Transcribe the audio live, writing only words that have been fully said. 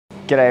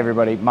G'day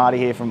everybody, Marty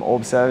here from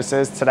Orb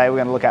Services. Today we're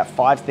going to look at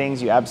 5 things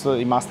you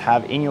absolutely must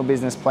have in your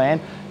business plan.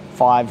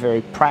 5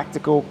 very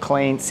practical,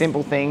 clean,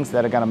 simple things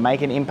that are going to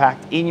make an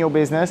impact in your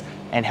business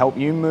and help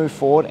you move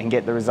forward and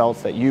get the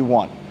results that you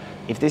want.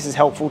 If this is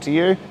helpful to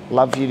you,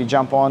 love for you to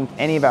jump on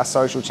any of our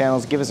social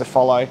channels, give us a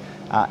follow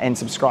and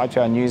subscribe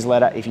to our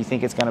newsletter if you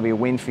think it's going to be a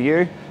win for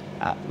you.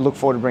 Look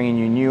forward to bringing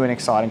you new and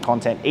exciting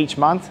content each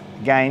month.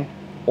 Again,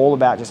 all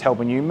about just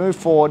helping you move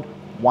forward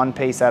one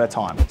piece at a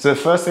time. So the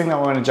first thing that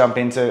we're going to jump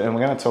into and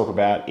we're going to talk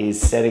about is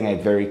setting a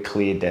very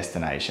clear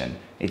destination.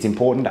 It's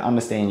important to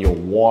understand your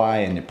why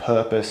and your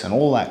purpose and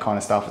all that kind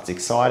of stuff. It's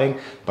exciting,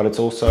 but it's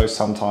also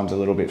sometimes a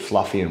little bit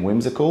fluffy and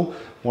whimsical.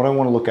 What I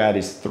want to look at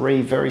is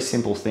 3 very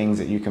simple things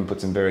that you can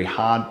put some very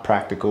hard,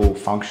 practical,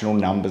 functional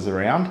numbers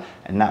around,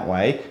 and that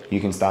way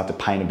you can start to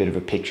paint a bit of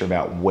a picture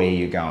about where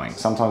you're going.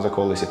 Sometimes I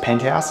call this a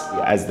penthouse.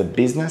 As the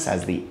business,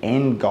 as the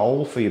end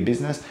goal for your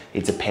business,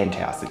 it's a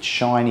penthouse. It's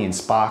shiny and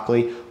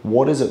sparkly.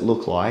 What does it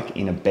look like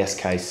in a best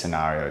case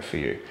scenario for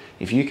you?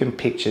 If you can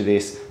picture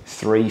this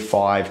 3,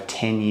 5,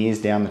 10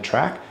 years down the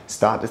track,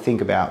 start to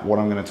think about what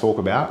I'm going to talk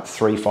about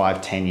 3,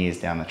 5, 10 years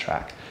down the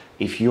track.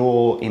 If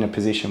you're in a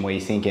position where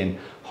you're thinking,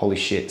 holy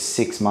shit,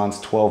 6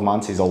 months, 12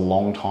 months is a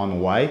long time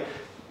away,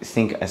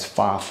 think as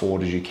far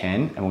forward as you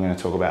can, and we're going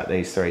to talk about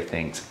these 3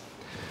 things.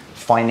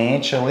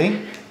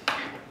 Financially,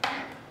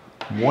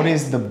 what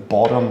is the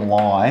bottom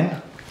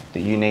line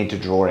that you need to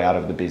draw out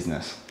of the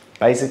business?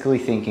 Basically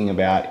thinking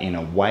about in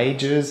a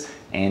wages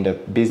and a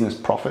business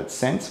profit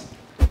sense,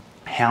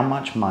 how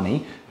much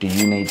money do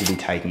you need to be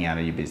taking out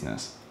of your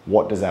business?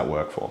 What does that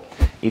work for?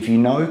 If you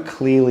know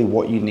clearly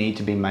what you need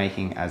to be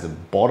making as a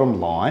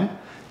bottom line,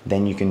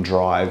 then you can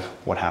drive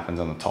what happens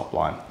on the top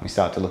line. We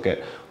start to look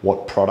at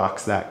what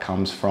products that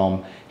comes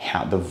from,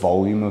 how the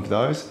volume of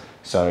those.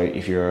 So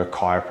if you're a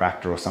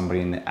chiropractor or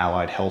somebody in the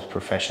allied health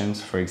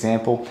professions, for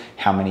example,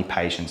 how many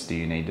patients do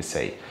you need to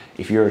see?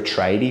 If you're a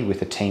tradie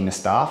with a team of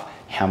staff,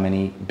 how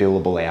many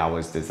billable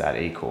hours does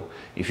that equal?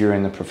 If you're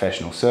in the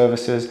professional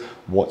services,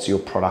 what's your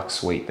product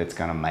suite that's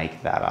going to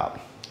make that up?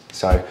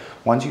 So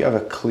once you have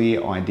a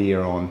clear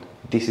idea on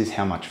this is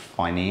how much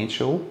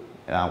financial,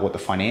 what the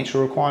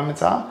financial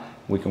requirements are,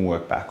 we can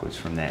work backwards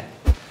from there.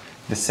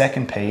 The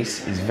second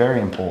piece is very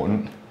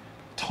important,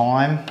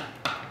 time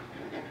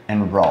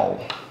and role.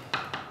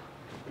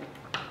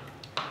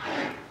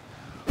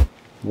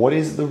 What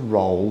is the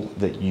role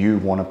that you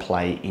want to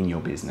play in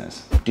your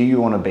business? Do you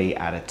want to be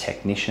at a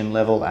technician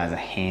level as a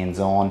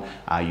hands-on?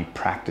 Are you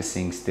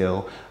practicing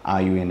still?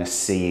 Are you in a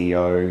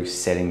CEO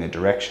setting the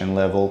direction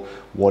level?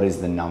 What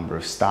is the number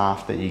of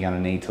staff that you're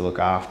going to need to look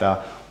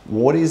after?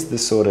 What is the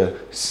sort of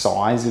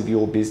size of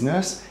your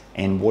business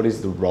and what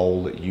is the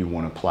role that you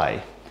want to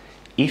play?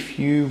 If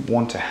you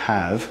want to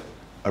have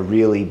a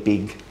really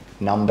big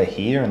number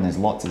here and there's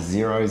lots of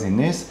zeros in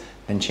this,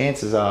 then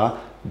chances are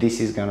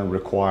this is going to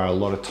require a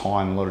lot of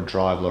time, a lot of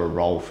drive, a lot of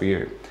role for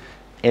you.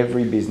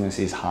 Every business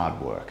is hard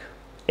work.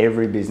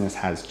 Every business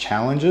has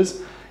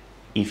challenges.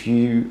 If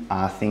you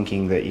are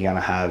thinking that you're going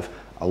to have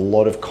a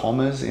lot of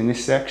commas in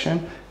this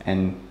section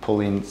and pull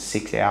in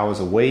 6 hours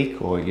a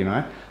week or,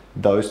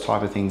 those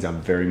type of things are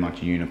very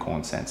much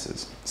unicorn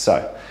senses.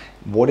 So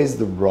what is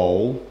the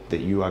role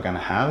that you are going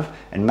to have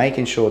and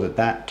making sure that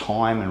that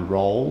time and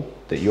role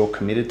that you're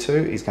committed to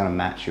is going to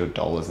match your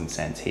dollars and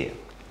cents here.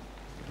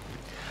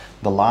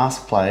 The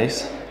last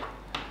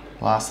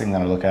thing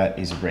that I look at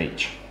is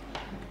reach.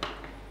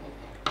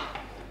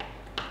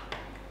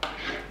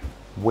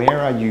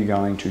 Where are you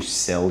going to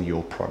sell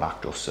your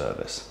product or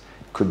service?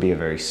 Could be a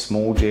very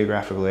small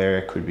geographical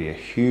area, could be a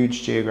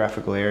huge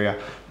geographical area.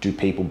 Do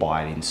people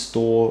buy it in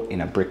store,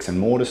 in a bricks and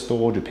mortar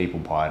store? Do people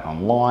buy it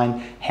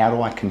online? How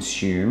do I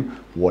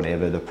consume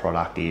whatever the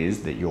product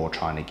is that you're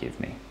trying to give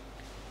me?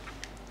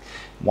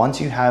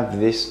 Once you have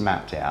this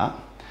mapped out,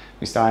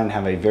 we're starting to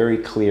have a very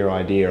clear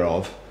idea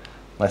of,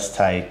 let's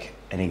take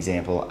an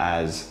example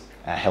as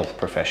a health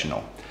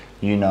professional.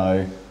 You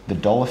know the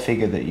dollar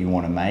figure that you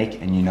want to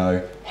make and you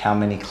know how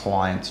many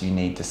clients you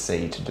need to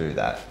see to do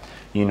that.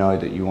 You know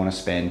that you want to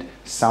spend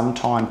some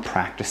time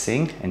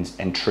practicing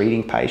and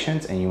treating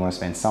patients and you want to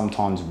spend some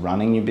time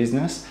running your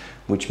business,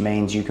 which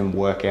means you can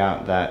work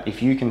out that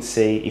if you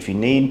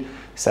need,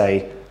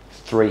 say,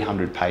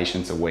 300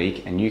 patients a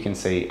week and you can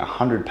see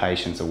 100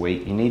 patients a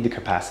week, you need the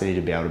capacity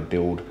to be able to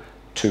build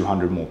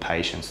 200 more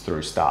patients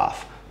through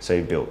staff. So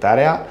you built that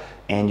out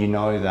and you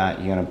know that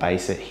you're going to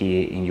base it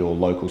here in your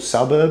local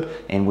suburb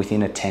and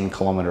within a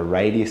 10-kilometer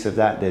radius of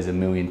that there's 1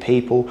 million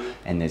people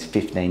and there's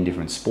 15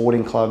 different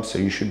sporting clubs, so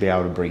you should be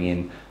able to bring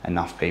in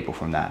enough people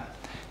from that.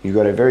 You've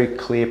got a very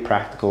clear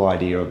practical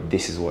idea of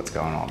this is what's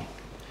going on.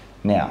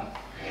 Now,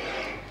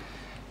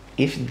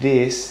 if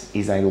this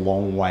is a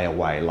long way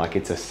away, like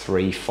it's a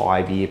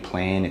 3-5 year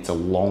plan, it's a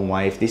long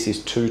way, if this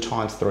is 2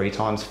 times, 3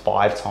 times,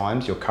 5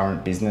 times your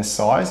current business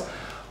size,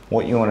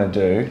 what you want to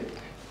do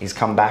is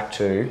come back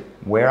to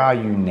where are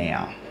you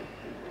now?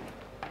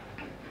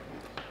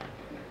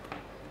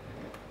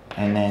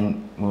 And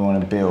then we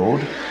want to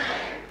build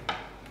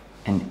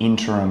an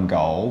interim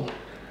goal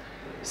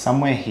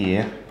somewhere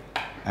here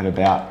at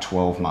about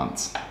 12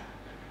 months.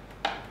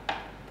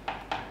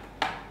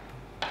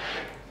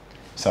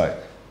 So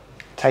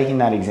taking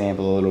that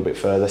example a little bit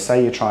further,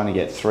 say you're trying to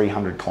get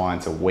 300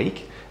 clients a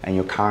week and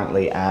you're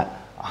currently at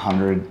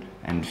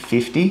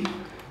 150,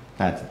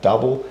 that's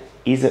double.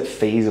 Is it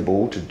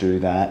feasible to do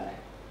that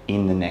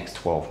in the next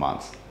 12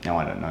 months? Now,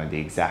 I don't know the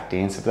exact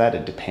answer to that.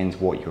 It depends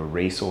what your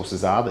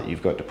resources are that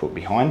you've got to put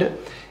behind it.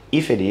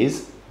 If it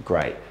is,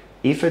 great.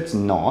 If it's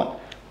not,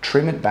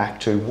 trim it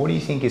back to what do you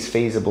think is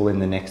feasible in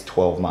the next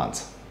 12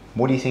 months?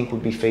 What do you think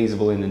would be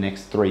feasible in the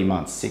next 3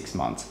 months, 6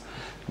 months?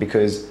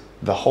 Because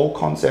the whole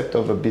concept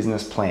of a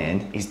business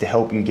plan is to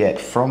help you get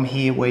from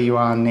here where you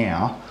are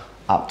now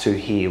up to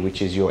here,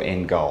 which is your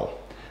end goal.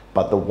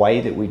 But the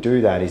way that we do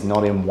that is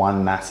not in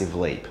one massive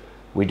leap.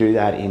 We do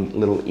that in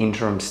little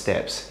interim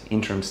steps,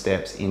 interim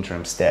steps,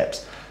 interim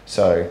steps.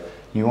 So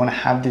you want to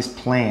have this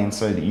plan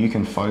so that you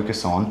can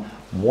focus on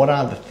what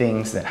are the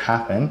things that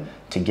happen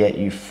to get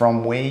you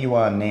from where you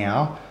are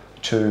now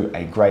to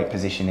a great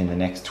position in the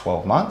next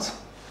 12 months.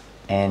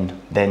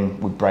 And then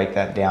we break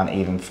that down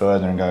even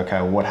further and go,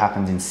 okay, well, what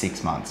happens in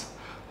 6 months?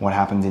 What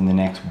happens in the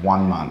next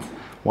 1 month?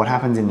 What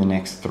happens in the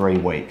next 3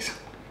 weeks?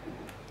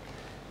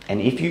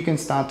 And if you can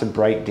start to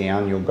break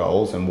down your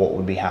goals and what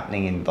would be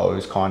happening in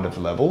those kind of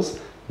levels,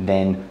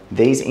 then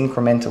these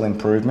incremental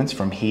improvements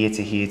from here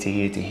to here to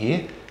here to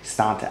here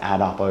start to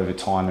add up over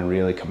time and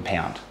really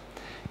compound.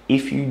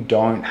 If you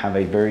don't have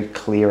a very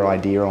clear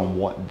idea on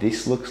what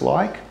this looks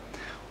like,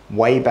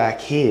 way back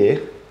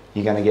here,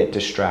 you're going to get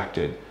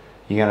distracted.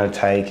 You're going to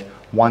take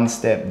one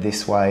step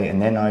this way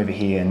and then over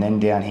here and then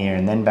down here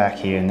and then back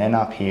here and then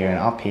up here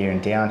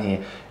and down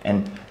here.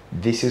 And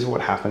this is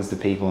what happens to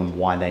people and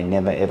why they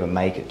never ever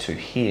make it to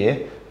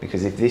here,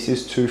 because if this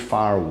is too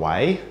far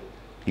away,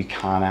 you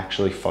can't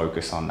actually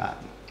focus on that.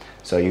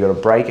 So you've got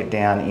to break it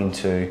down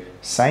into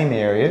same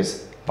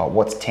areas, but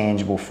what's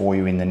tangible for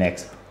you in the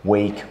next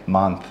week,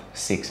 month,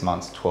 6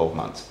 months, 12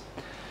 months.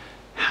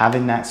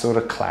 Having that sort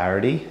of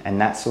clarity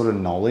and that sort of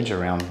knowledge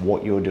around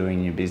what you're doing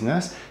in your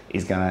business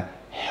is going to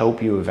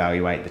help you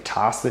evaluate the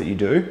tasks that you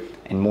do,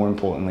 and more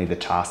importantly, the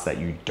tasks that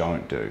you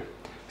don't do.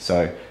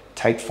 So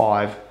take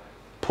 5,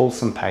 pull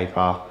some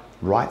paper,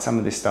 write some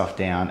of this stuff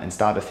down and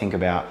start to think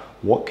about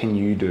what can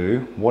you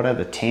do, what are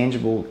the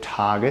tangible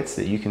targets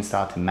that you can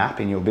start to map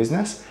in your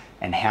business,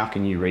 and how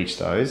can you reach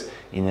those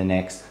in the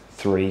next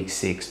 3,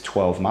 6,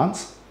 12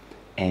 months,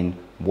 and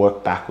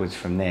work backwards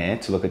from there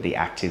to look at the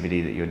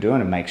activity that you're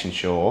doing and making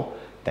sure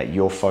that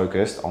you're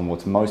focused on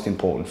what's most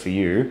important for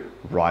you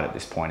right at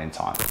this point in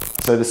time.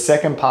 So the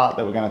second part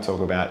that we're going to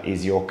talk about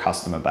is your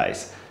customer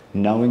base.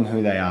 Knowing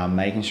who they are,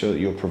 making sure that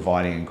you're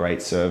providing a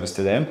great service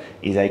to them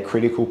is a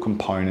critical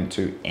component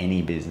to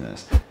any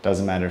business.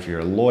 Doesn't matter if you're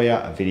a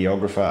lawyer, a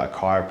videographer, a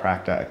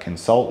chiropractor, a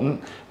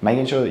consultant,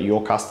 making sure that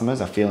your customers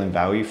are feeling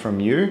value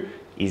from you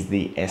is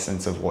the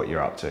essence of what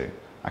you're up to.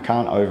 I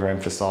can't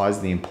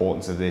overemphasize the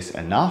importance of this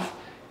enough.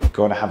 You've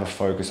got to have a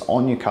focus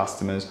on your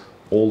customers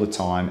all the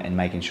time and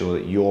making sure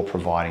that you're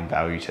providing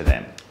value to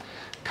them.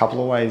 A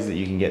couple of ways that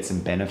you can get some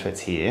benefits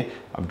here.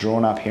 I've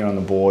drawn up here on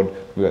the board,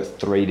 we've got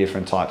 3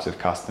 different types of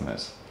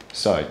customers.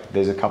 So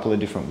there's a couple of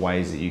different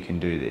ways that you can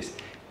do this.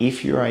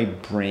 If you're a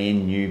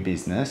brand new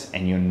business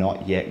and you're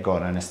not yet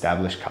got an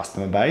established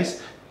customer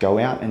base, go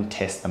out and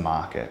test the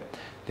market.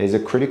 There's a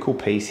critical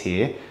piece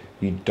here.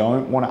 You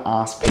don't want to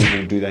ask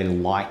people, do they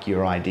like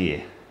your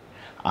idea?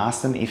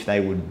 Ask them if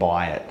they would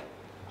buy it.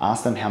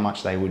 Ask them how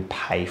much they would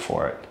pay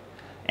for it.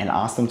 And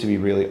ask them to be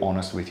really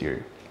honest with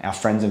you. Our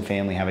friends and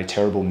family have a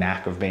terrible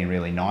knack of being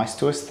really nice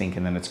to us,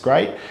 thinking that it's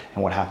great.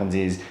 And what happens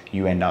is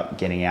you end up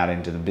getting out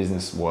into the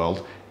business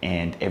world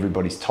and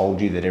everybody's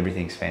told you that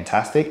everything's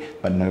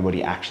fantastic, but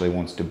nobody actually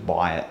wants to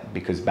buy it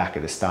because back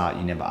at the start,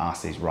 you never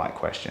asked these right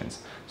questions.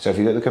 So if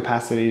you've got the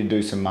capacity to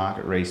do some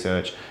market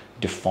research,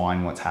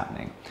 define what's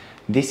happening.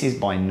 This is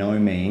by no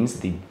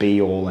means the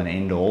be all and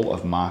end all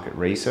of market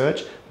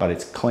research, but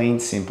it's clean,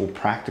 simple,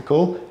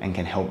 practical, and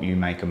can help you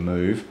make a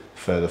move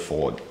further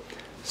forward.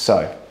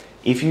 So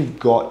if you've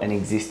got an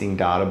existing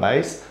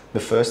database, the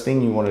first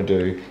thing you want to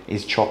do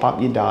is chop up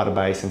your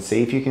database and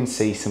see if you can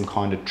see some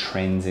kind of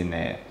trends in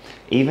there.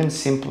 Even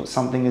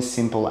something as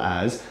simple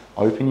as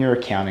open your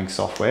accounting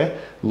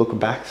software, look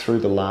back through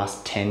the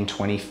last 10,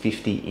 20,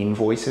 50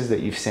 invoices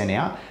that you've sent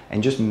out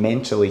and just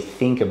mentally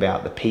think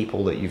about the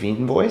people that you've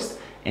invoiced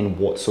and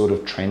what sort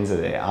of trends are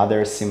there. Are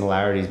there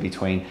similarities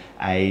between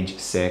age,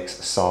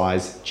 sex,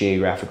 size,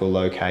 geographical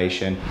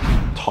location,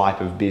 type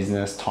of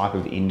business, type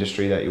of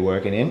industry that you're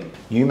working in?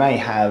 You may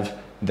have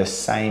the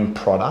same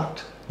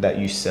product that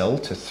you sell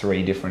to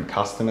 3 different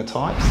customer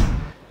types.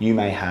 You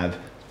may have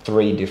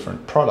 3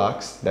 different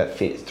products that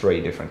fit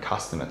 3 different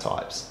customer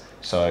types.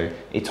 So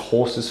it's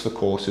horses for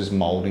courses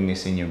molding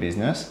this in your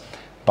business.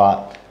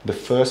 But the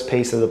first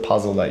piece of the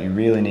puzzle that you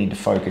really need to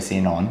focus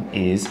in on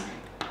is,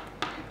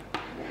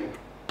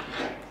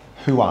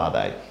 who are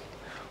they?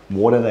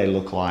 What do they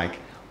look like?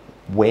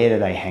 Where do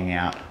they hang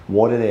out?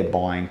 What are their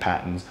buying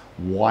patterns?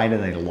 Why do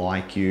they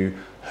like you?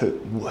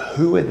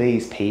 Who are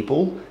these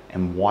people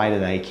and why do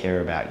they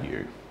care about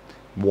you?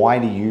 Why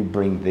do you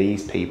bring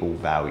these people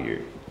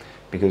value?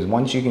 Because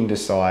once you can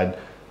decide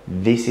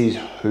this is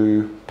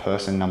who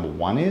person number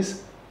 1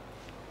 is,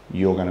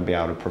 you're going to be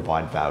able to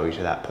provide value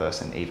to that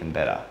person even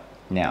better.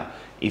 Now,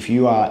 if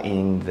you are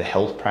in the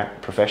health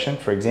profession,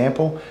 for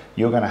example,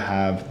 you're going to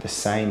have the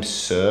same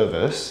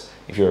service.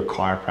 If you're a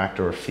chiropractor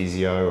or a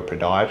physio or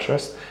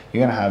podiatrist,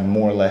 you're going to have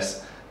more or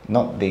less,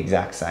 not the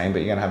exact same, but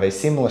you're going to have a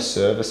similar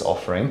service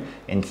offering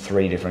in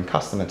 3 different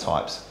customer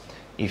types.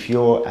 If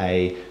you're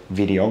a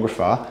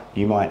videographer,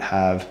 you might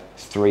have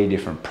 3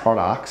 different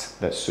products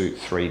that suit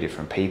 3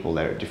 different people.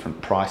 They're at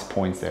different price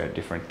points, they're at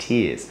different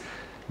tiers.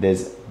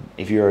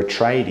 If you're a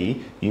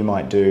tradie, you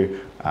might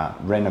do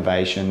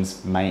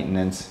renovations,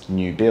 maintenance,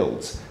 new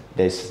builds.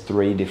 There's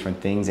 3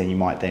 different things, and you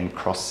might then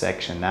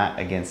cross-section that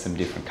against some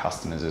different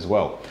customers as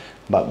well.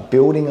 But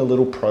building a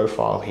little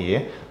profile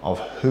here of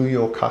who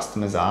your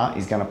customers are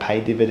is going to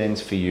pay dividends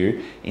for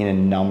you in a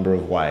number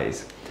of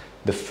ways.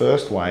 The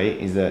first way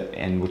is that,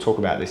 and we'll talk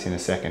about this in a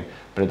second,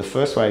 but the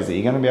first way is that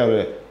you're going to be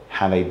able to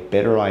have a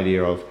better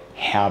idea of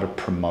how to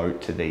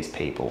promote to these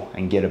people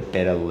and get a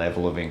better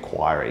level of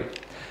inquiry.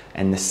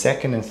 And the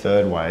second and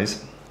third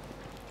ways,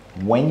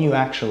 when you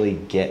actually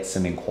get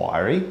some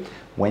inquiry,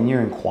 when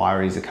your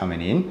inquiries are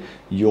coming in,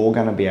 you're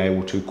going to be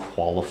able to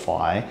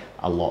qualify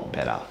a lot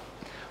better.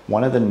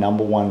 One of the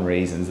number 1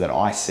 reasons that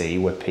I see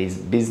where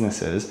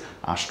businesses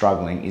are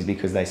struggling is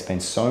because they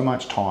spend so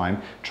much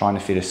time trying to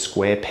fit a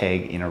square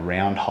peg in a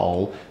round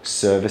hole,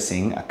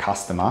 servicing a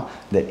customer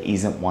that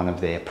isn't one of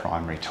their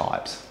primary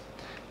types.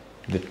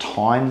 The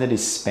time that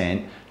is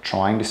spent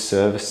trying to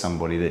service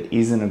somebody that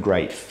isn't a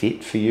great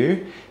fit for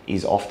you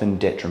is often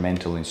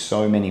detrimental in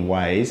so many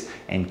ways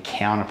and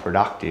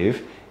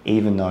counterproductive,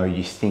 even though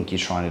you think you're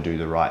trying to do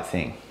the right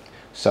thing.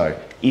 So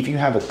if you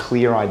have a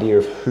clear idea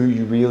of who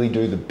you really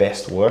do the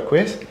best work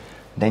with,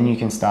 then you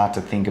can start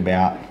to think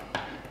about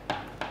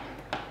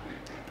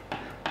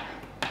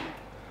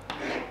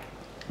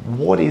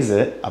what is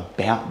it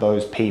about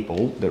those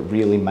people that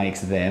really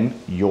makes them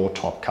your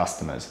top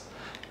customers?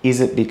 Is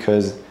it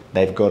because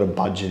they've got a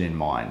budget in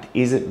mind?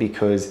 Is it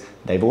because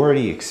they've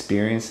already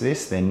experienced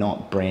this? They're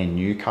not brand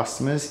new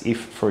customers. If,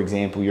 for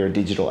example, you're a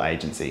digital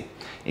agency.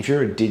 If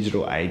you're a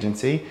digital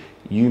agency,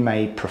 you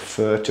may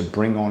prefer to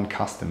bring on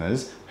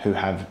customers who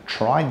have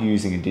tried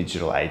using a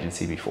digital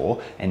agency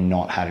before and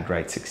not had a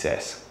great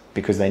success,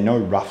 because they know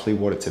roughly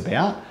what it's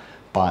about,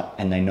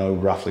 and they know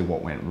roughly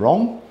what went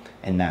wrong,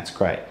 and that's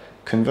great.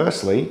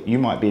 Conversely, you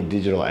might be a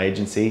digital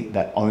agency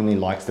that only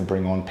likes to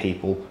bring on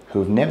people who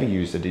have never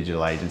used a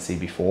digital agency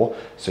before,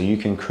 so you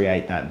can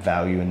create that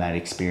value and that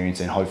experience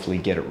and hopefully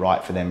get it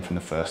right for them from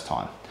the first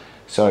time.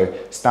 So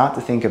start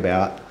to think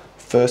about,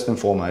 first and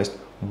foremost,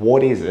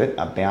 what is it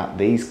about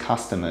these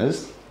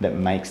customers that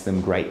makes them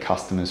great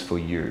customers for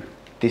you?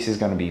 This is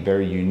going to be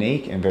very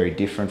unique and very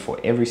different for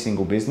every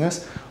single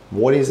business.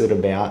 What is it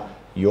about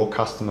your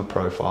customer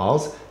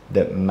profiles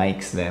that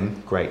makes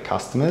them great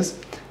customers?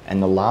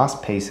 And the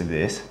last piece of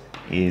this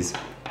is,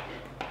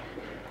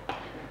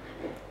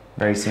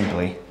 very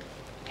simply,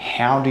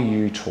 how do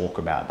you talk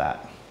about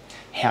that?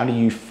 How do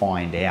you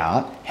find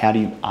out? How do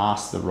you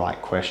ask the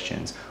right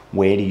questions?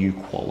 Where do you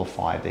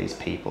qualify these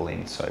people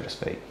in, so to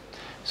speak?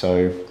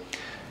 So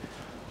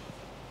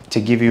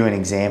to give you an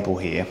example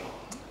here,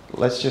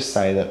 let's just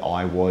say that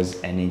I was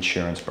an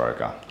insurance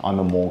broker. I'm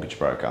a mortgage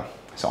broker.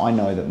 So I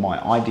know that my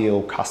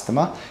ideal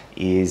customer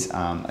is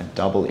a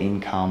double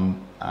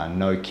income,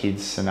 no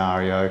kids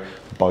scenario.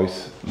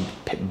 Both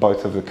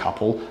of the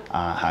couple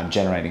are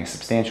generating a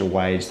substantial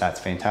wage. That's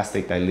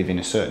fantastic. They live in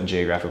a certain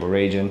geographical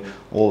region,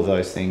 all of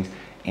those things.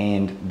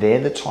 And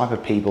they're the type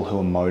of people who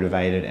are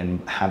motivated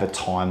and have a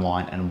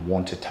timeline and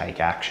want to take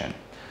action.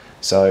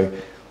 So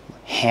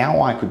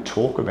how I could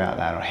talk about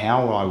that, or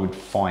how I would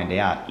find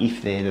out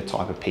if they're the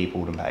type of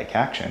people to take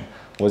action,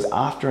 was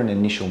after an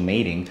initial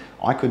meeting,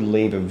 I could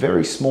leave a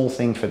very small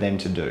thing for them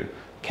to do.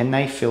 Can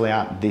they fill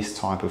out this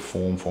type of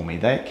form for me?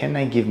 Can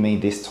they give me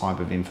this type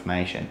of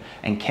information?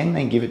 And can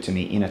they give it to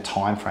me in a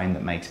time frame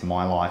that makes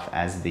my life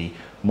as the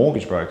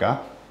mortgage broker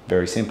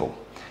very simple?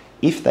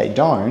 If they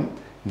don't,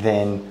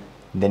 then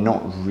they're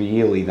not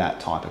really that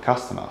type of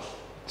customer.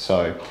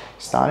 So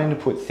starting to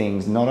put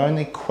things, not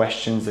only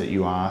questions that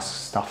you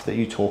ask, stuff that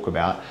you talk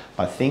about,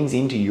 but things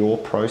into your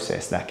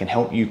process that can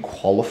help you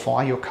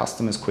qualify your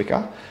customers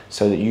quicker,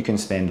 so that you can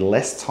spend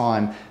less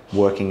time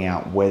working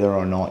out whether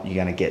or not you're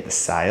going to get the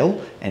sale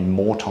and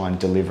more time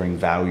delivering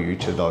value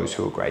to those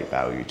who are great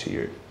value to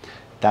you.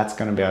 That's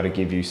going to be able to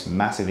give you some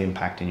massive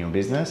impact in your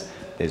business.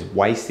 There's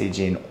wastage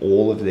in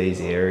all of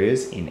these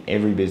areas in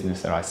every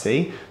business that I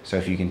see. So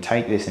if you can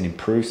take this and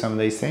improve some of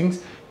these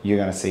things, you're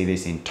going to see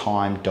this in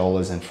time,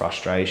 dollars, and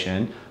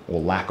frustration,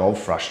 or lack of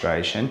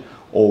frustration,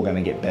 all going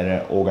to get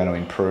better, all going to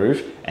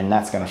improve, and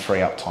that's going to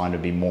free up time to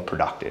be more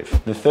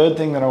productive. The third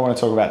thing that I want to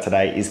talk about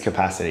today is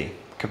capacity.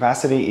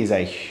 Capacity is a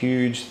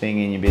huge thing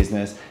in your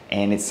business,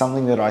 and it's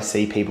something that I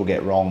see people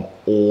get wrong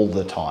all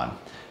the time.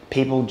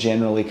 People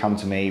generally come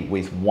to me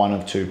with one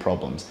of two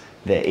problems.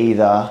 They're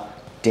either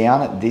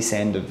down at this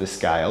end of the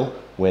scale,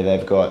 where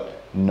they've got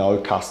no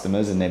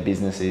customers and their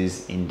business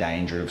is in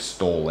danger of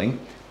stalling,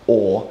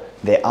 or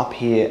they're up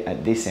here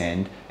at this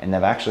end and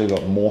they've actually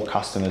got more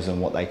customers than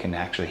what they can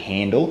actually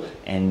handle,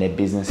 and their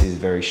business is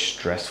very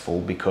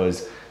stressful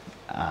because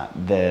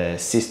the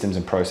systems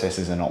and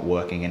processes are not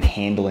working, and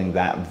handling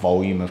that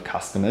volume of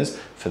customers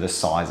for the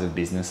size of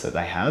business that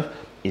they have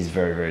is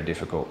very, very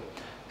difficult.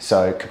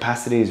 So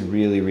capacity is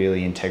really,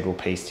 really integral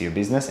piece to your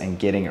business, and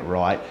getting it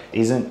right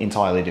isn't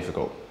entirely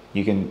difficult.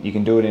 You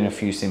can do it in a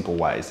few simple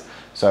ways.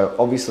 So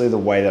obviously the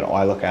way that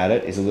I look at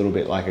it is a little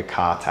bit like a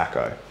car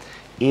tacho.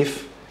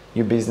 If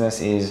your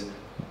business is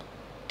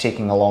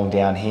ticking along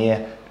down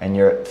here and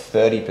you're at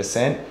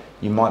 30%,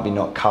 you might be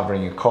not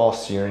covering your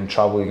costs, you're in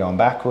trouble, you're going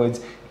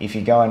backwards. If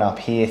you're going up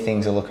here,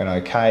 things are looking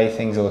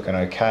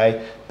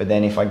okay, but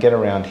then if I get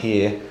around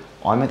here,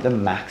 I'm at the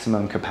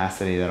maximum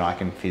capacity that I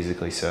can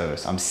physically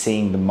service. I'm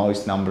seeing the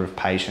most number of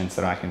patients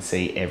that I can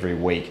see every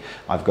week.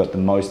 I've got the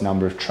most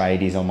number of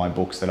tradies on my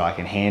books that I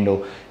can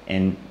handle.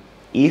 And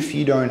if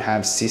you don't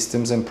have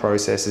systems and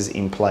processes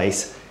in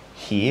place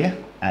here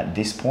at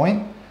this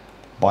point,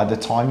 by the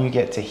time you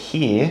get to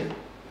here,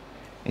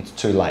 it's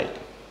too late.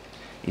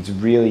 It's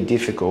really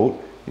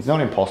difficult. It's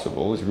not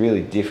impossible, it's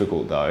really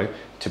difficult though,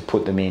 to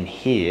put them in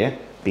here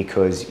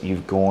because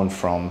you've gone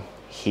from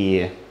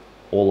here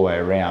all the way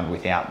around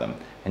without them,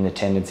 and the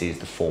tendency is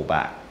to fall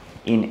back.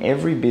 In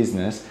every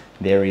business,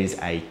 there is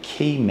a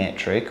key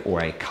metric or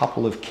a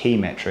couple of key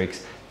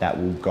metrics that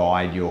will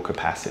guide your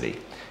capacity.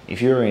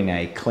 If you're in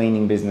a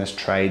cleaning business,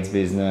 trades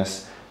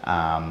business,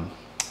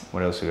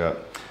 what else we got?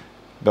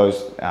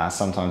 Those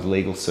sometimes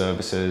legal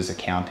services,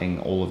 accounting,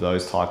 all of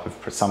those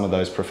some of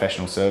those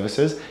professional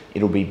services,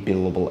 it'll be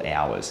billable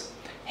hours.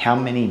 How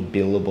many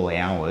billable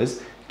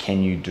hours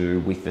can you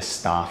do with the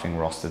staffing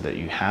roster that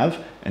you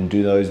have, and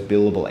do those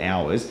billable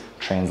hours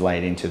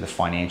translate into the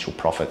financial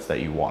profits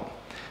that you want?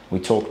 We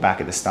talked back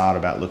at the start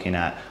about looking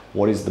at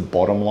what is the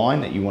bottom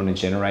line that you want to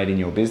generate in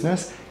your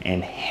business,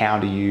 and how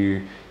do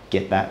you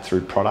get that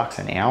through products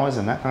and hours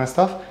and that kind of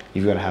stuff.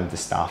 You've got to have the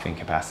staffing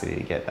capacity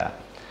to get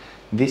that.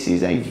 This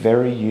is a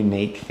very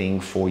unique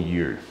thing for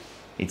you.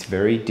 It's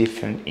very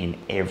different in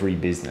every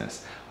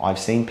business. I've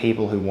seen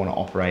people who want to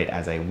operate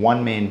as a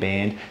one-man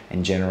band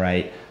and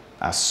generate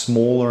a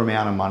smaller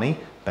amount of money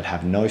but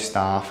have no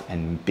staff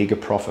and bigger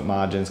profit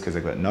margins because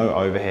they've got no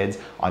overheads.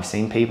 I've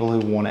seen people who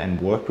want to, and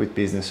work with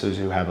businesses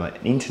who have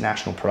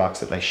international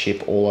products that they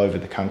ship all over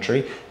the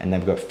country, and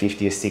they've got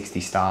 50 or 60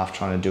 staff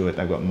trying to do it.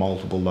 They've got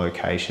multiple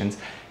locations.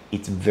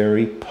 It's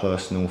very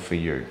personal for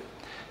you.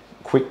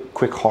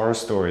 Quick horror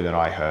story that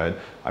I heard.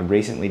 I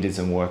recently did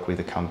some work with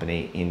a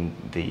company in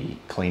the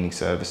cleaning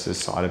services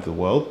side of the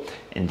world,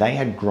 and they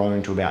had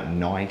grown to about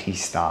 90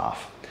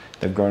 staff.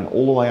 They've grown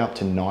all the way up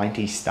to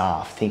 90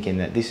 staff, thinking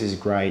that this is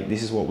great,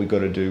 this is what we got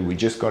to do, we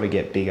just got to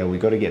get bigger, we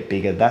got to get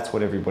bigger, that's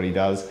what everybody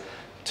does.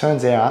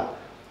 Turns out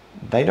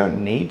they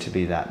don't need to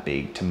be that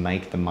big to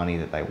make the money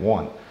that they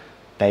want.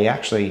 They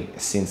actually,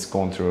 since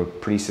gone through a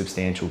pretty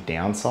substantial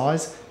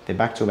downsize, they're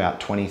back to about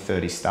 20,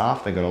 30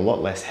 staff. They've got a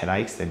lot less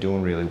headaches, they're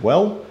doing really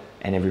well,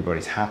 and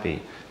everybody's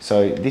happy.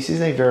 So this is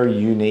a very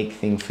unique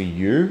thing for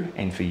you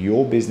and for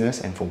your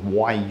business, and for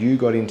why you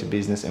got into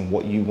business and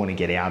what you want to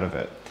get out of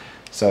it.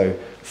 So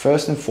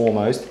first and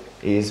foremost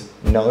is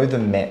know the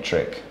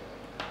metric.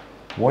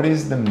 What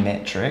is the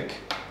metric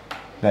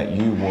that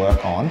you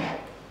work on?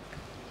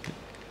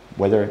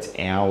 Whether it's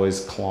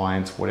hours,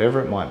 clients, whatever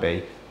it might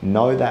be,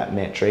 know that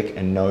metric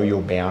and know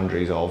your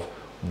boundaries of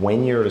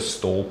when you're at a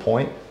stall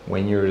point,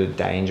 when you're at a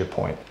danger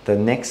point. The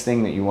next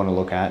thing that you want to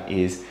look at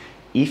is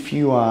if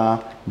you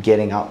are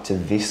getting up to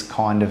this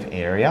kind of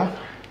area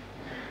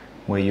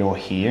where you're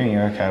here and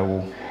you're okay,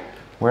 well,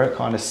 we're at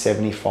kind of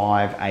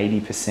 75,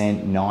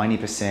 80%,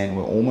 90%,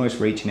 we're almost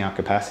reaching our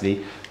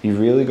capacity. You've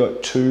really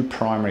got two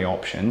primary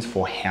options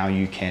for how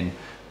you can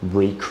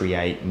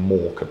recreate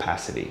more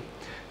capacity.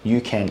 You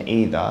can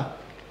either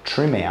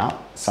trim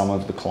out some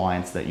of the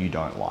clients that you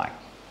don't like.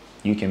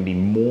 You can be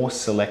more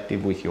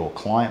selective with your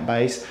client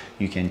base.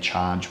 You can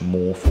charge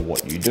more for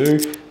what you do,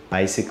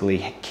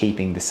 basically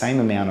keeping the same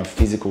amount of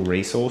physical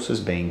resources,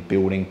 being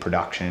building,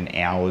 production,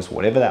 hours,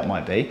 whatever that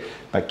might be,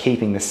 but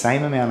keeping the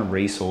same amount of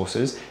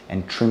resources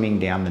and trimming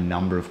down the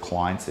number of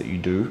clients that you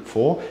do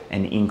for,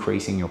 and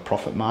increasing your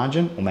profit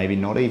margin, or maybe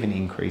not even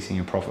increasing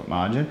your profit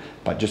margin,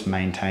 but just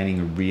maintaining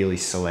a really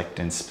select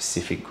and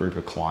specific group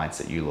of clients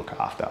that you look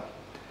after.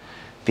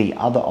 The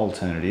other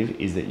alternative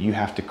is that you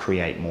have to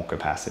create more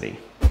capacity.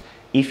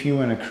 If you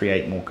want to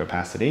create more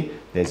capacity,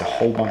 there's a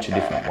whole bunch of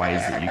different ways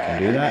that you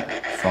can do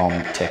that, from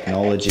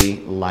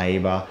technology,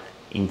 labor,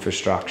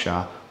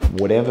 infrastructure,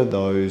 whatever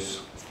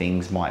those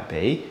things might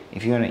be.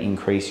 If you want to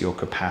increase your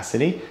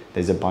capacity,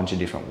 there's a bunch of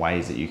different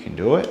ways that you can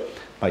do it,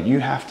 but you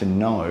have to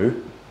know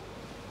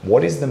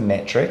what is the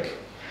metric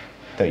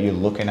that you're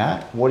looking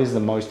at, what is the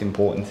most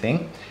important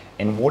thing,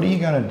 and what are you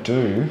going to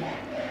do,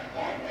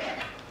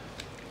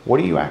 what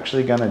are you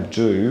actually going to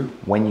do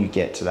when you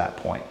get to that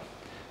point?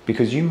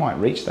 Because you might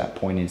reach that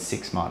point in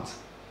 6 months.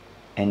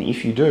 And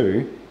if you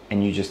do,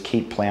 and you just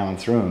keep plowing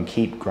through and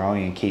keep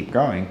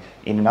growing,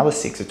 in another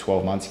 6 or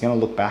 12 months, you're gonna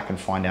look back and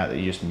find out that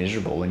you're just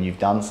miserable and you've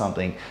done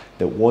something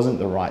that wasn't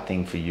the right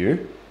thing for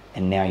you,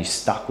 and now you're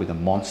stuck with a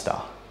monster.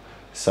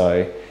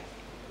 So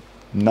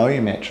know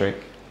your metric,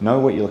 know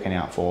what you're looking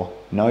out for,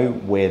 know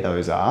where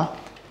those are,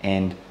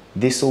 and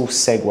this will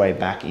segue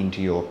back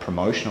into your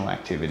promotional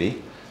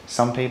activity.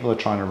 Some people are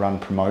trying to run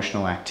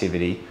promotional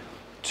activity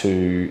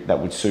that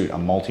would suit a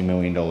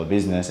multi-million-dollar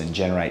business and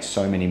generate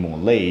so many more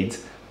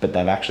leads, but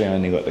they've actually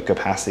only got the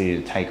capacity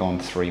to take on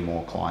 3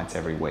 more clients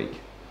every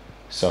week.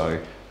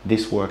 So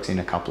this works in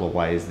a couple of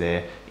ways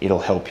there. It'll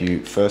help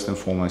you first and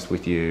foremost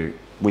with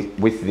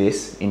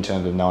this in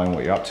terms of knowing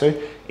what you're up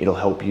to. It'll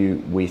help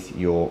you with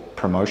your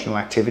promotional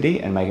activity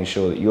and making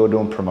sure that you're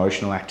doing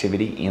promotional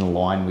activity in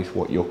line with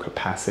what your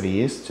capacity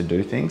is to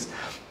do things.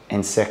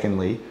 And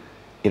secondly,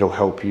 it'll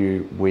help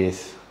you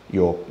with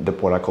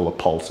what I call a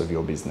pulse of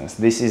your business.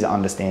 This is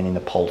understanding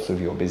the pulse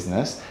of your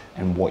business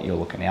and what you're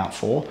looking out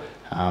for.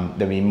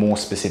 There'll be more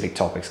specific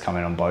topics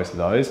coming on both of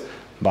those,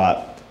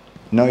 but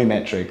know your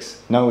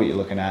metrics, know what you're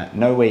looking at,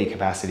 know where your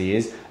capacity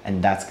is,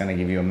 and that's going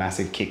to give you a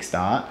massive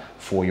kickstart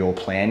for your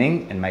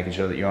planning and making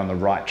sure that you're on the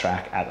right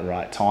track at the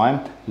right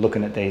time,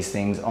 looking at these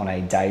things on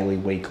a daily,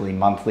 weekly,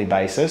 monthly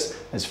basis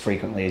as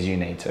frequently as you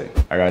need to.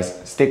 All right,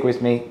 guys, stick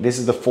with me. This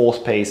is the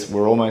 4th piece.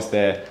 We're almost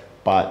there.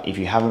 But if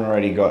you haven't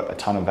already got a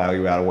ton of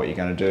value out of what you're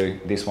going to do,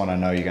 this one I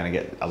know you're going to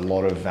get a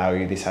lot of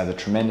value. This has a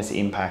tremendous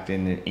impact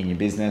in your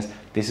business.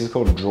 This is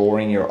called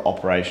drawing your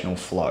operational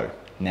flow.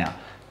 Now,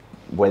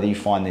 whether you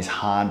find this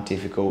hard,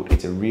 difficult,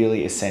 it's a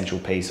really essential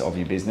piece of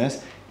your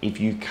business.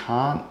 If you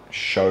can't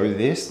show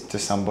this to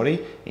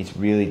somebody, it's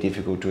really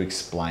difficult to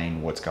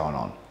explain what's going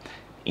on.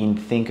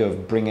 Think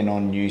of bringing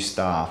on new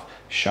staff,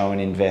 showing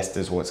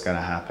investors what's going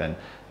to happen,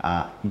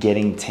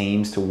 getting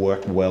teams to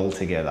work well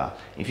together.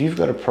 If you've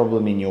got a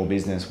problem in your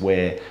business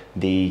where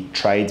the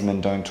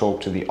tradesmen don't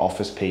talk to the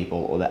office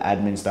people, or the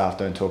admin staff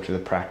don't talk to the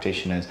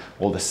practitioners,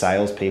 or the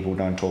sales people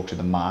don't talk to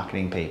the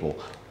marketing people,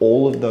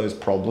 all of those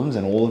problems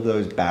and all of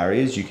those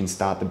barriers, you can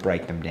start to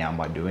break them down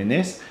by doing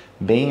this.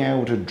 Being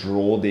able to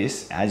draw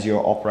this as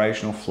your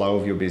operational flow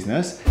of your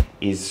business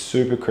is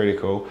super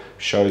critical,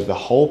 shows the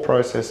whole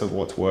process of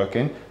what's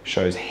working,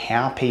 shows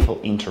how people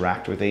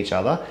interact with each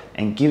other,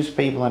 and gives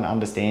people an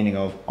understanding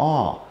of,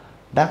 oh,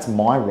 that's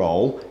my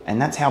role,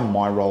 and that's how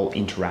my role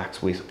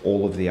interacts with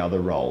all of the other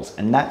roles.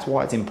 And that's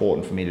why it's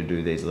important for me to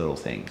do these little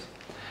things.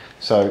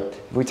 So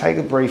if we take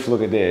a brief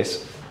look at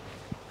this,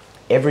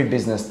 every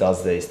business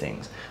does these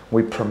things.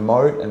 We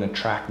promote and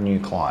attract new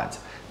clients.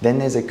 Then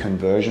there's a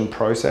conversion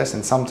process,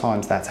 and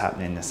sometimes that's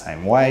happening the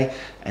same way.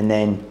 And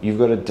then you've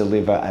got to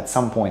deliver at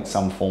some point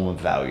some form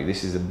of value.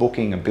 This is a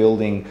booking, a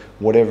building,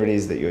 whatever it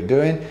is that you're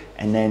doing.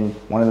 And then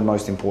one of the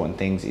most important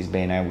things is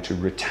being able to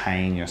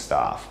retain your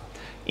staff.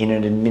 In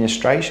an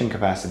administration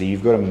capacity,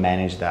 you've got to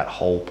manage that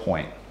whole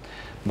point.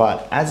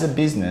 But as a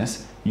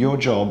business, your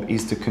job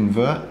is to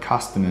convert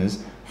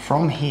customers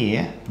from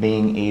here,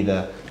 being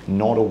either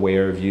not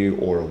aware of you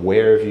or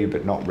aware of you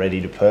but not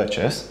ready to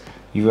purchase.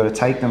 You've got to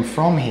take them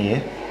from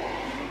here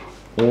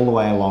all the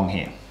way along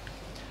here.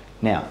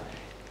 Now,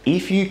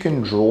 if you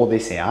can draw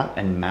this out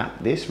and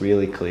map this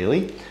really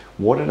clearly,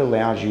 what it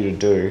allows you to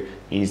do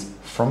is,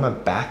 from a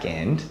back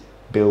end,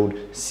 build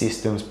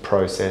systems,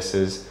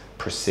 processes,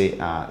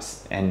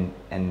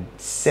 and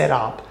set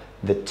up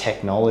the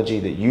technology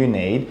that you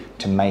need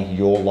to make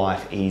your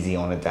life easy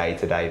on a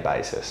day-to-day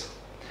basis.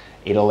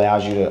 It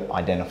allows you to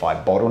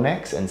identify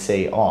bottlenecks and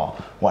see, oh,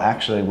 well,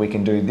 actually we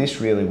can do this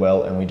really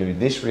well and we do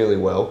this really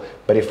well,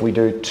 but if we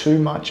do too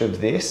much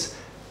of this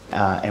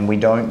and we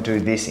don't do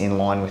this in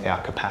line with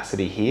our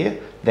capacity here,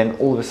 then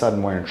all of a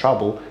sudden we're in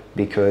trouble,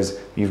 because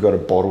you've got a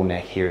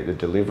bottleneck here at the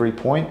delivery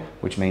point,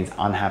 which means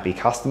unhappy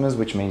customers,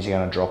 which means you're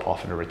going to drop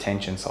off at a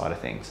retention side of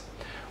things.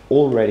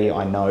 Already,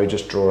 I know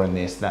just drawing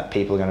this that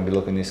people are going to be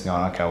looking at this and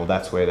going, okay, well,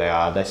 that's where they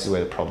are. This is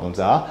where the problems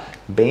are.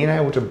 Being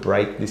able to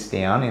break this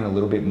down in a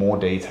little bit more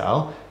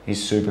detail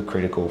is super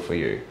critical for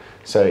you.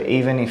 So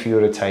even if you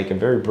were to take a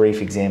very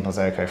brief example,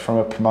 say, okay, from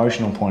a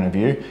promotional point of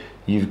view,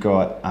 you've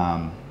got,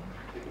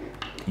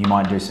 you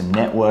might do some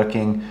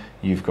networking,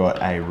 you've got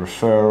a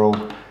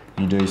referral,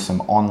 you do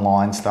some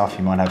online stuff,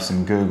 you might have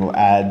some Google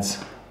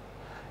ads,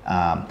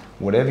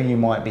 whatever you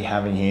might be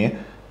having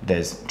here.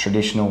 There's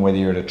traditional, whether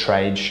you're at a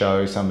trade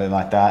show, something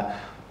like that,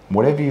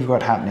 whatever you've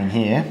got happening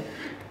here,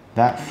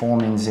 that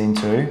forms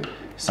into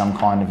some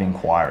kind of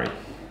inquiry.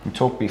 We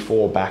talked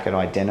before back at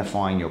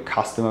identifying your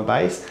customer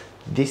base.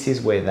 This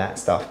is where that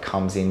stuff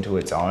comes into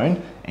its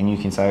own, and you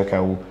can say, okay,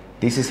 well,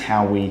 this is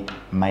how we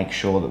make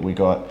sure that we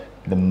got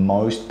the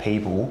most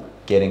people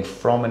getting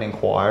from an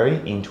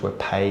inquiry into a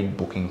paid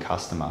booking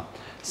customer.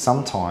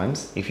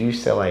 Sometimes if you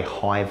sell a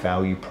high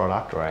value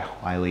product or a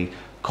highly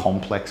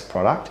complex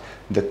product,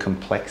 the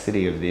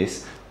complexity of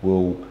this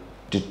will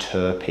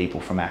deter people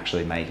from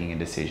actually making a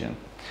decision.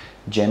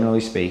 Generally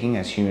speaking,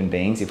 as human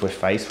beings, if we're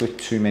faced with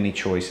too many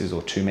choices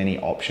or too many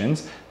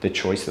options, the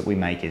choice that we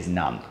make is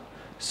none.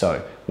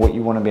 So what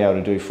you want to be able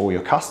to do for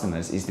your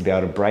customers is to be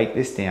able to break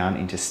this down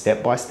into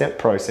step-by-step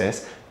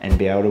process and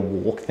be able to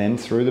walk them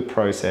through the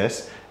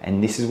process.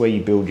 And this is where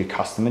you build your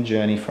customer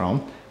journey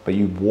from, but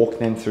you walk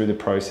them through the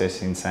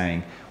process in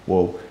saying,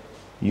 well,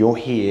 you're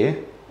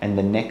here And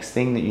the next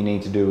thing that you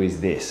need to do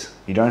is this.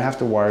 You don't have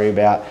to worry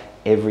about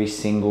every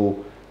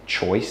single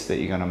choice that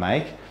you're gonna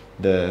make.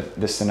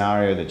 The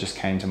scenario that just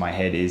came to my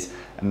head is,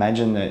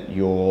 imagine that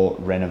you're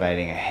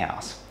renovating a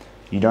house.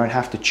 You don't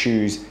have to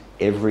choose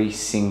every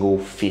single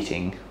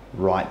fitting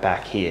right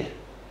back here,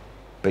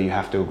 but you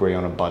have to agree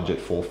on a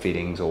budget for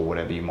fittings or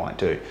whatever you might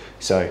do.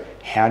 So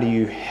how do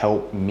you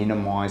help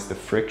minimize the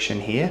friction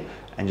here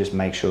and just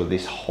make sure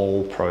this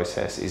whole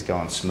process is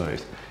going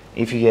smooth?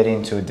 If you get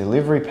into a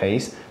delivery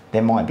piece,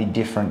 there might be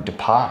different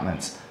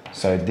departments.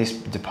 So this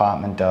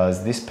department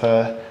does this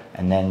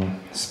and then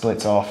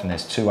splits off, and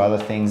there's 2 other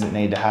things that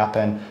need to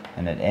happen,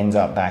 and it ends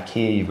up back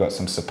here. You've got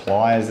some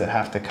suppliers that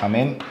have to come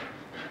in,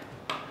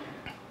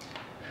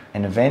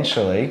 and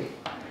eventually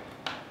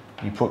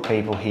you put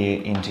people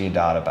here into your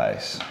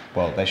database.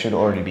 Well, they should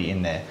already be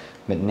in there,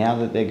 but now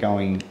that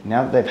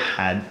they've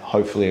had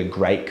hopefully a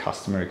great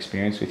customer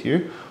experience with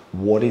you,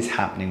 what is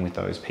happening with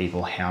those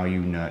people? How are you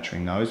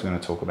nurturing those? We're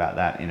going to talk about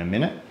that in a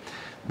minute,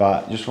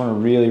 but just want to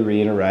really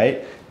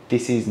reiterate,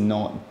 this is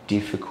not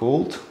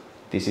difficult.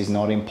 This is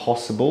not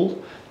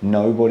impossible.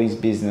 Nobody's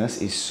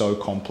business is so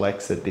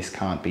complex that this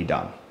can't be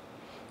done.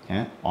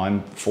 Yeah?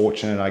 I'm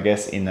fortunate, I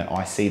guess, in that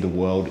I see the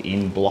world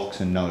in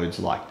blocks and nodes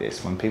like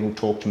this. When people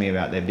talk to me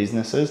about their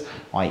businesses,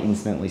 I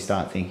instantly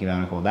start thinking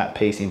about, well, that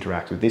piece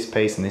interacts with this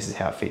piece, and this is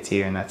how it fits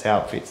here, and that's how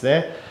it fits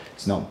there.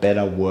 It's not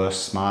better,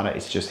 worse, smarter.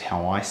 It's just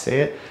how I see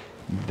it.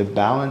 The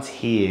balance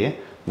here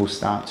will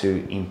start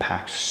to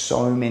impact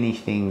so many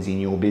things in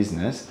your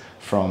business,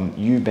 from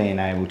you being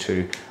able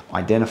to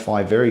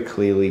identify very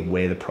clearly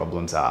where the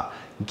problems are,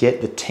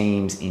 get the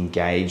teams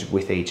engaged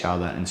with each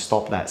other, and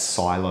stop that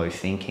silo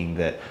thinking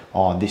that,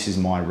 oh, this is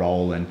my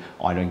role and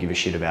I don't give a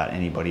shit about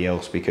anybody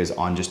else because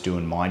I'm just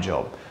doing my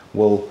job.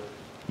 Well,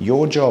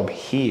 your job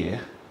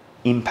here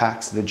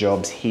impacts the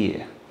jobs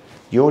here.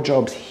 Your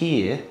jobs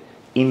here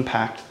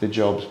impact the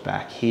jobs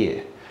back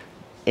here.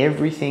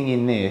 Everything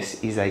in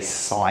this is a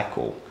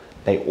cycle.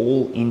 They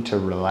all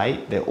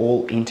interrelate, they're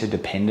all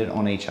interdependent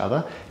on each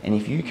other. And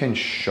if you can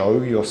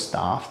show your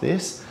staff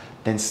this,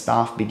 then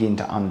staff begin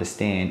to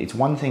understand. It's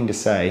one thing to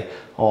say,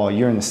 oh,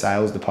 you're in the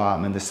sales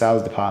department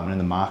and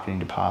the marketing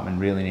department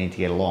really need to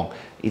get along.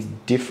 It's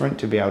different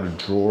to be able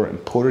to draw it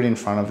and put it in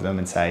front of them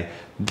and say,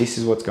 this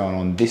is what's going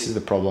on, this is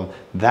the problem.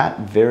 That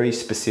very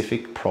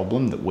specific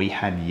problem that we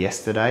had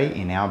yesterday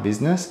in our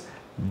business,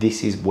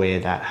 this is where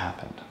that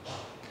happened.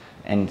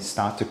 And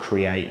start to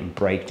create and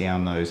break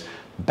down those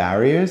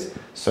barriers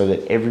so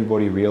that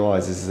everybody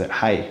realizes that,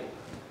 hey,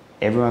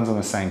 everyone's on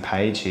the same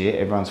page here,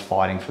 everyone's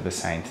fighting for the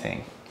same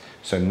thing.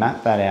 So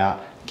map that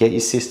out, get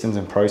your systems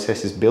and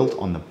processes built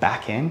on the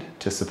back end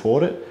to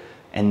support it,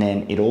 and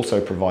then it also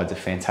provides a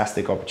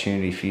fantastic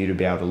opportunity for you to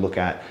be able to look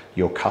at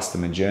your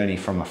customer journey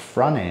from a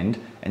front end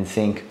and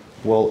think,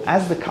 well,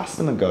 as the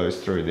customer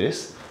goes through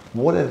this,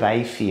 what are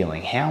they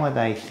feeling? How are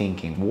they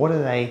thinking? What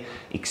are they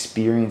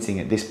experiencing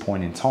at this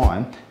point in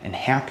time? And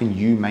how can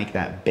you make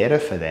that better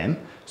for them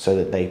so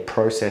that they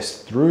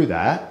process through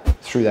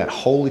that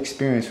whole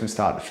experience from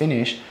start to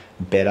finish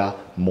better,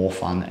 more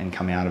fun, and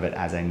come out of it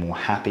as a more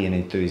happy and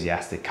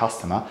enthusiastic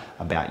customer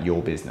about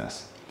your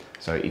business.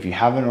 So if you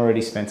haven't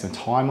already spent some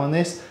time on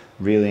this,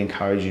 really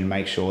encourage you to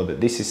make sure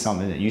that this is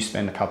something that you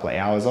spend a couple of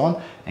hours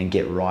on and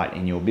get right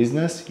in your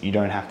business. You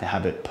don't have to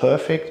have it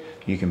perfect.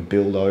 You can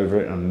build over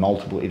it on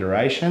multiple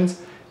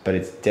iterations, but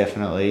it's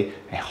definitely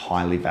a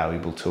highly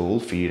valuable tool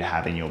for you to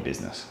have in your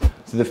business.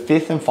 So the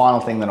fifth and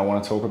final thing that I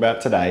want to talk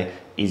about today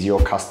is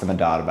your customer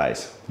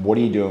database. What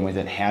are you doing with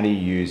it? How do you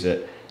use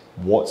it?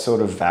 What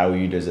sort of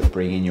value does it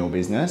bring in your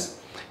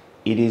business?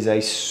 It is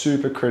a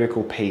super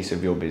critical piece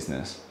of your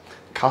business.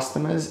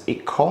 Customers,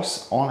 it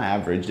costs on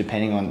average,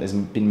 depending on, there's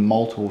been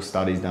multiple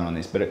studies done on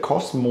this, but it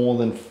costs more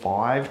than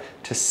 5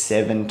 to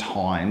 7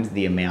 times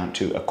the amount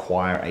to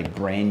acquire a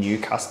brand new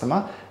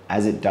customer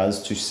as it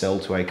does to sell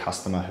to a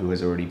customer who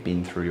has already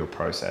been through your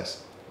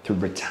process, to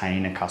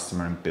retain a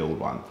customer and build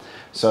one.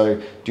 So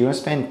do you want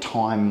to spend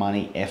time,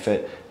 money,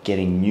 effort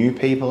getting new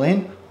people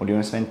in, or do you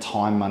want to spend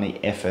time, money,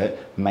 effort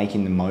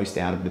making the most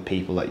out of the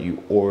people that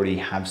you already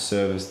have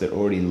serviced, that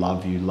already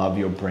love you, love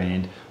your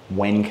brand?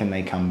 When can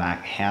they come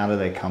back? How do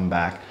they come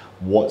back?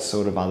 What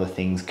sort of other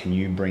things can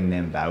you bring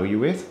them value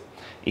with?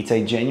 It's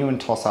a genuine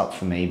toss up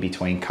for me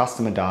between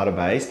customer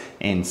database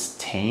and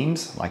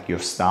teams, like your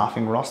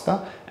staffing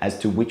roster, as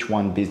to which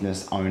one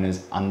business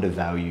owners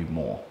undervalue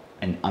more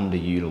and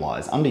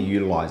underutilize.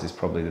 Underutilize is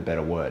probably the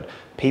better word.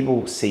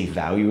 People see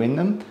value in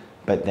them,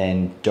 but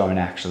then don't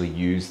actually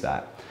use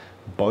that.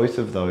 Both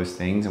of those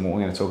things, and what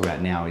we're going to talk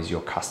about now is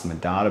your customer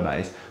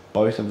database,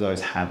 both of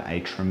those have a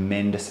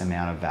tremendous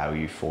amount of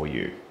value for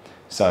you.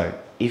 So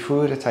if we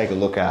were to take a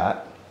look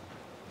at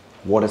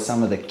what are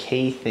some of the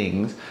key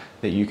things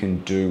that you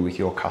can do with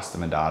your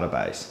customer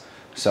database.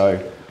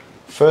 So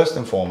first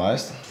and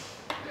foremost,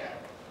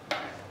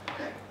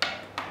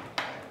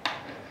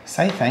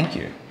 say thank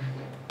you.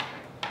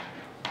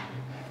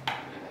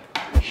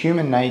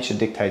 Human nature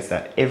dictates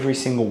that every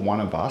single one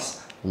of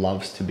us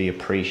loves to be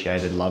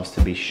appreciated, loves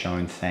to be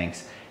shown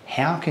thanks.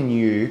 how can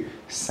you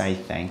say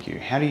thank you?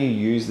 How do you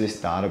use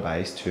this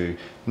database to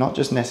not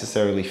just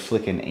necessarily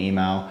flick an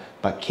email,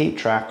 but keep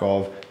track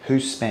of who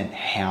spent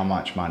how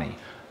much money?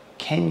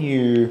 Can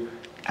you,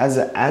 as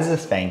a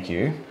thank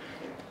you,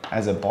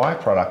 as a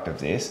byproduct of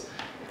this,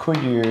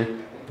 could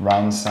you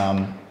run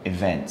some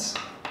events?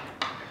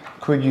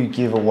 Could you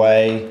give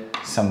away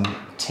some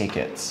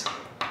tickets?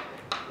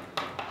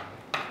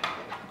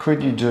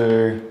 Could you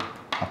do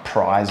a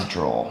prize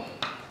draw?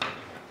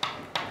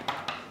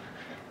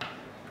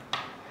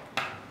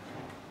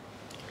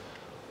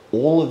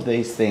 All of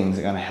these things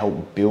are going to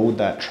help build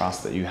that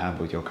trust that you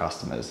have with your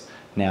customers.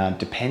 Now,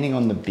 depending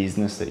on the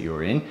business that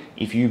you're in,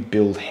 if you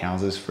build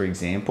houses, for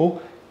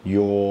example,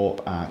 your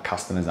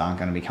customers aren't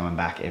going to be coming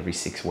back every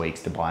 6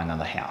 weeks to buy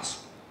another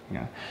house.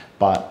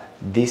 But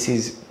this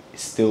is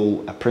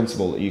still a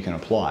principle that you can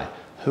apply.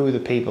 Who are the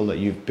people that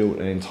you've built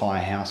an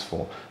entire house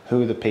for?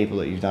 Who are the people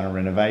that you've done a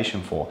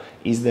renovation for?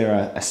 Is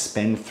there a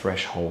spend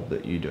threshold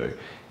that you do?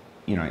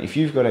 If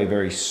you've got a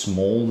very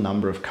small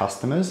number of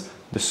customers,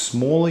 the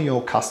smaller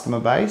your customer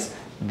base,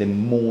 the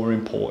more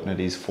important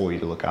it is for you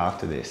to look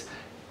after this.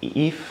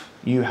 If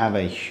you have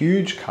a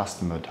huge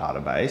customer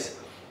database,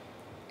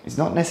 it's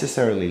not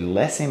necessarily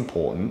less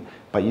important,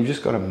 but you've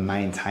just got to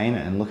maintain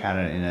it and look at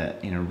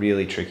it in a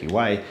really tricky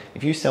way.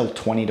 If you sell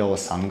 $20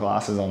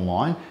 sunglasses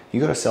online,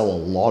 you've got to sell a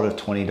lot of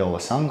 $20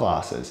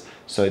 sunglasses.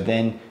 So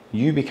then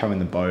you become in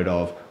the boat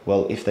of,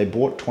 well, if they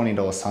bought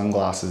 $20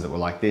 sunglasses that were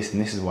like this,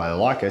 and this is why they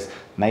like us,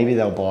 maybe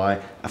they'll buy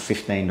a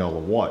 $15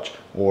 watch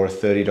or a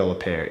 $30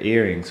 pair of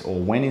earrings, or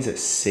when is it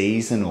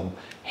seasonal?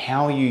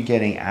 How are you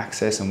getting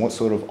access and what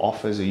sort of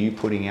offers are you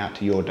putting out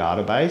to your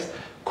database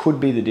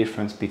could be the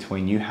difference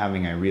between you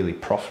having a really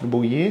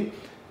profitable year,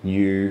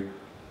 you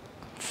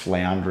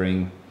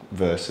floundering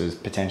versus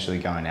potentially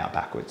going out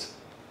backwards.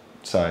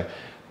 So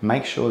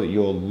make sure that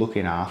you're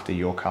looking after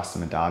your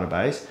customer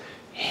database.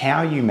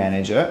 How you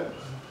manage it,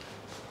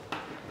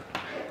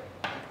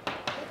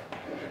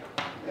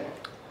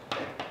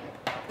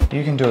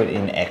 you can do it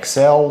in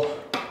Excel.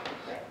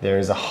 There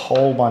is a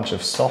whole bunch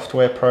of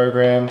software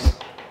programs.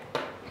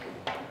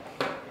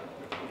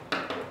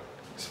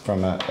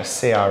 From a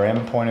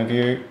CRM point of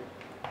view,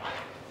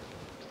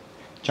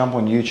 jump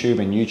on YouTube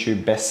and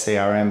YouTube best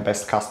CRM,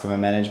 best customer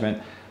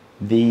management.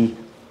 The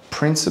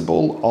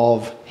principle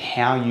of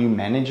how you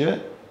manage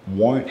it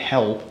won't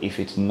help if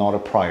it's not a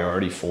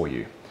priority for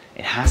you.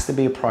 It has to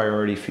be a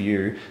priority for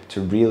you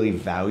to really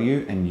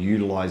value and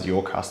utilize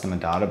your customer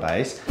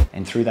database,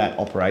 and through that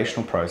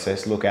operational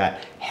process, look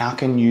at how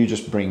can you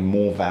just bring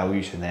more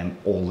value to them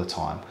all the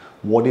time.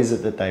 What is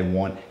it that they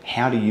want?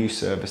 How do you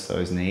service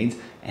those needs?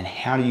 And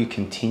how do you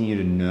continue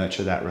to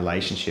nurture that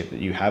relationship that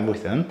you have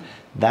with them?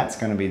 That's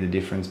going to be the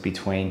difference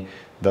between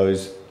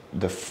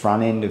the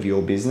front end of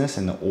your business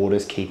and the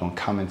orders keep on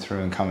coming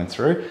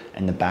through,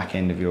 and the back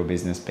end of your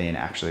business being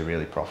actually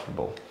really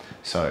profitable.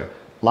 So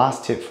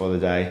last tip for the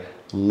day,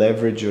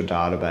 leverage your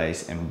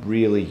database and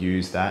really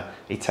use that.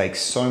 It takes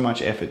so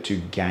much effort to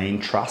gain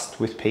trust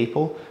with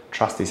people.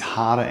 Trust is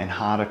harder and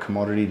harder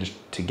commodity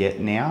to get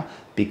now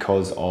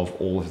because of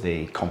all of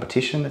the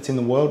competition that's in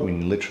the world,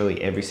 when literally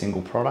every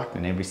single product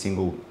and every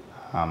single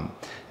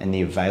and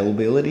the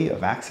availability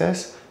of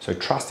access. So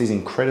trust is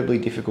incredibly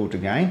difficult to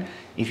gain.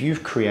 If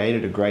you've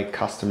created a great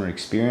customer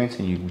experience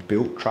and you've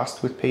built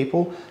trust with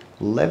people,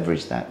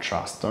 leverage that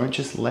trust. Don't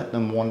just let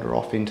them wander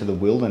off into the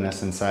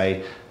wilderness and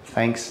say,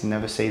 thanks,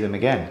 never see them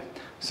again.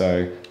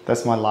 So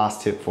that's my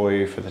last tip for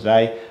you for the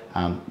day.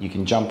 You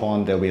can jump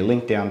on, there'll be a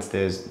link down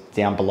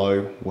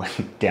below,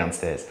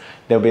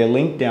 There'll be a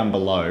link down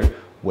below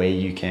where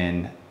you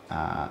can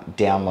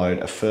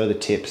download a further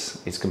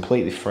tips. It's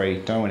completely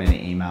free, don't want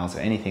any emails or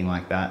anything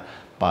like that,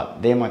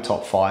 but they're my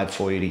top 5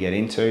 for you to get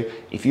into.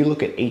 If you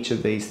look at each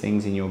of these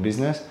things in your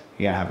business,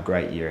 you're gonna have a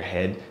great year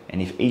ahead.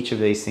 And if each of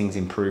these things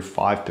improve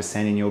 5%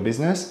 in your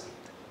business,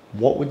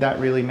 what would that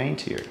really mean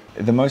to you?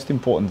 The most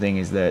important thing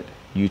is that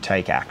you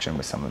take action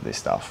with some of this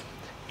stuff.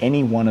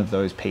 Any one of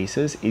those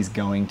pieces is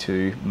going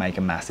to make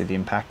a massive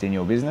impact in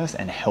your business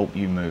and help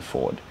you move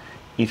forward.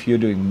 If you're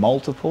doing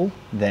multiple,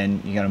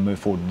 then you're going to move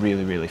forward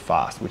really, really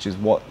fast, which is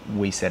what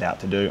we set out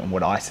to do and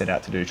what I set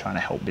out to do trying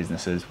to help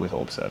businesses with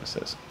Orb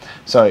Services.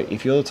 So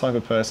if you're the type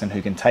of person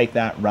who can take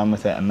that, run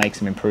with it and make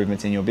some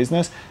improvements in your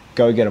business,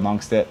 go get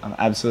amongst it. I'm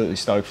absolutely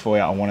stoked for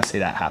you. I want to see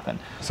that happen.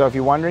 So if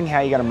you're wondering how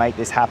you're going to make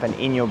this happen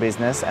in your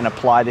business and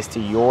apply this to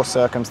your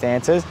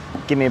circumstances,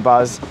 give me a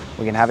buzz.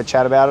 We can have a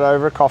chat about it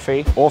over a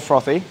coffee or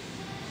frothy,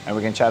 and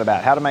we can chat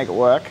about how to make it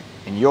work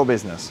in your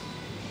business.